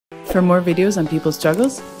For more videos on people's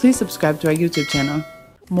struggles, please subscribe to our YouTube channel.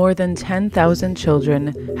 More than 10,000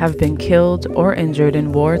 children have been killed or injured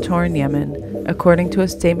in war-torn Yemen, according to a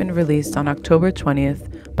statement released on October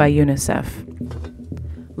 20th by UNICEF.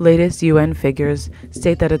 Latest UN figures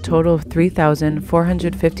state that a total of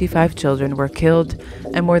 3,455 children were killed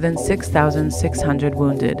and more than 6,600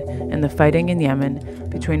 wounded in the fighting in Yemen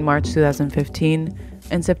between March 2015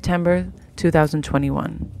 and September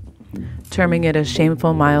 2021. Terming it a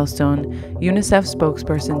shameful milestone, UNICEF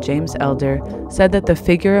spokesperson James Elder said that the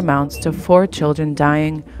figure amounts to 4 children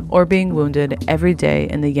dying or being wounded every day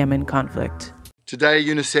in the Yemen conflict. Today,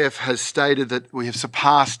 UNICEF has stated that we have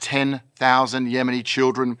surpassed 10,000 Yemeni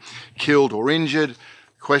children killed or injured.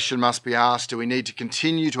 The question must be asked, do we need to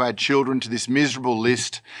continue to add children to this miserable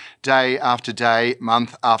list day after day,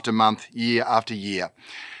 month after month, year after year?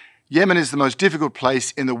 Yemen is the most difficult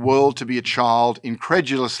place in the world to be a child.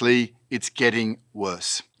 Incredulously, it's getting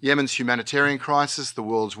worse. Yemen's humanitarian crisis, the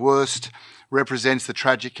world's worst, represents the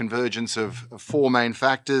tragic convergence of 4 main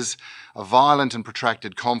factors: a violent and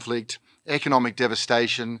protracted conflict, economic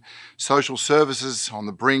devastation, social services on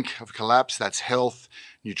the brink of collapse, that's health,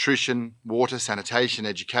 nutrition, water, sanitation,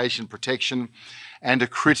 education, protection, and a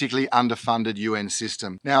critically underfunded UN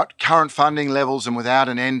system. Now, at current funding levels and without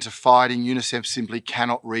an end to fighting, UNICEF simply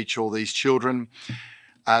cannot reach all these children.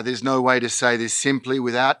 There's no way to say this simply.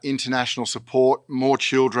 Without international support, more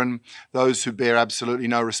children, those who bear absolutely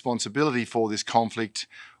no responsibility for this conflict,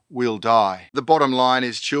 will die. The bottom line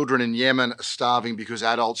is children in Yemen are starving because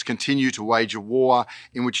adults continue to wage a war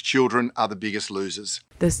in which children are the biggest losers.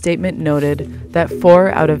 The statement noted that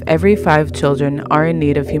 4 out of every 5 children are in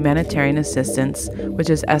need of humanitarian assistance, which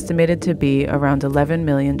is estimated to be around 11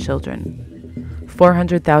 million children.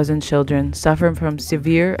 400,000 children suffer from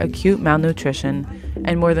severe acute malnutrition,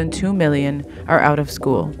 and more than 2 million are out of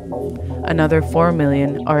school. Another 4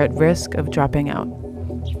 million are at risk of dropping out.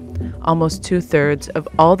 Almost 2/3 of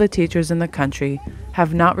all the teachers in the country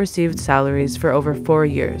have not received salaries for over 4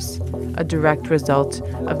 years, a direct result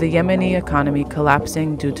of the Yemeni economy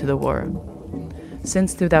collapsing due to the war.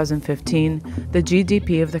 Since 2015, the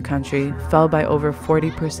GDP of the country fell by over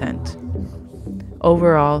 40%.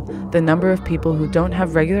 Overall, the number of people who don't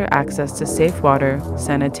have regular access to safe water,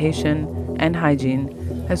 sanitation, and hygiene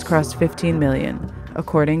has crossed 15 million,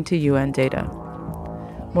 according to UN data.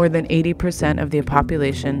 More than 80% of the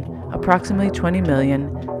population, approximately 20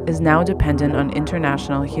 million, is now dependent on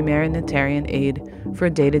international humanitarian aid for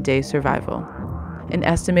day-to-day survival. An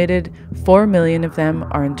estimated 4 million of them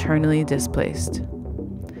are internally displaced.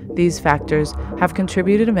 These factors have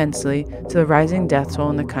contributed immensely to the rising death toll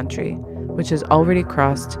in the country, which has already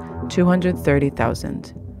crossed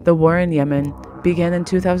 230,000. The war in Yemen began in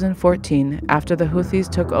 2014 after the Houthis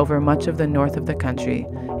took over much of the north of the country,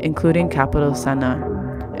 including capital Sana'a,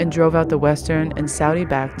 and drove out the Western and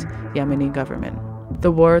Saudi-backed Yemeni government.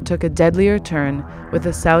 The war took a deadlier turn with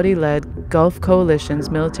the Saudi-led Gulf Coalition's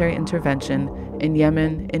military intervention in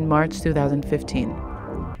Yemen in March 2015.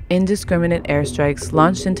 Indiscriminate airstrikes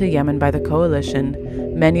launched into Yemen by the coalition,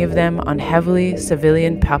 many of them on heavily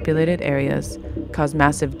civilian-populated areas, caused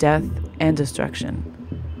massive death and destruction.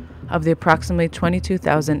 Of the approximately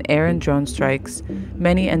 22,000 air and drone strikes,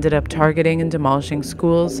 many ended up targeting and demolishing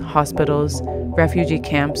schools, hospitals, refugee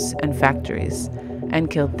camps, and factories, and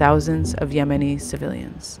killed thousands of Yemeni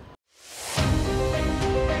civilians.